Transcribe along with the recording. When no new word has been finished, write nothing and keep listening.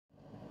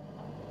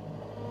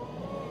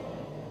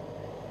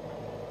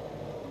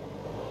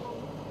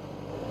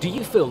Do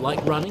you feel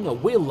like running a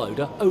wheel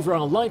loader over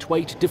our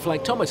lightweight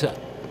deflectometer?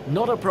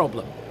 Not a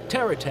problem.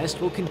 Terratest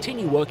will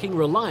continue working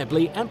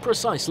reliably and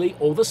precisely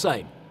all the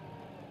same.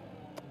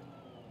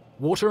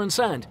 Water and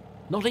sand?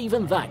 Not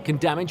even that can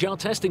damage our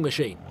testing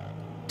machine.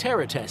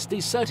 Terratest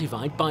is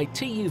certified by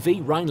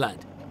TÜV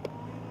Rheinland.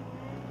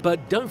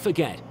 But don't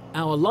forget,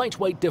 our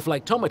lightweight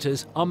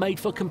deflectometers are made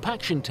for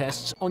compaction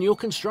tests on your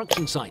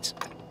construction sites.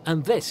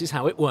 And this is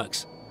how it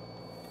works.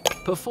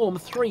 Perform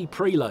 3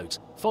 preloads,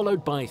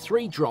 followed by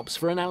 3 drops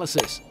for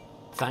analysis.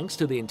 Thanks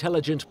to the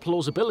intelligent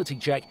plausibility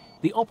check,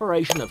 the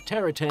operation of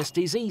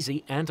Terratest is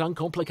easy and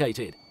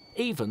uncomplicated,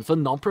 even for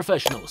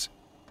non-professionals.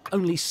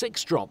 Only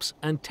 6 drops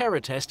and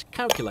Terratest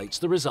calculates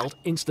the result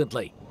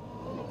instantly.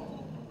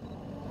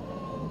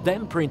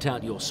 Then print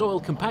out your soil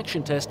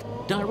compaction test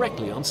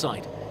directly on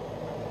site.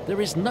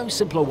 There is no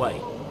simpler way.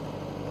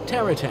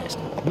 Terratest,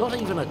 not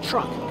even a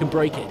truck can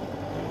break it.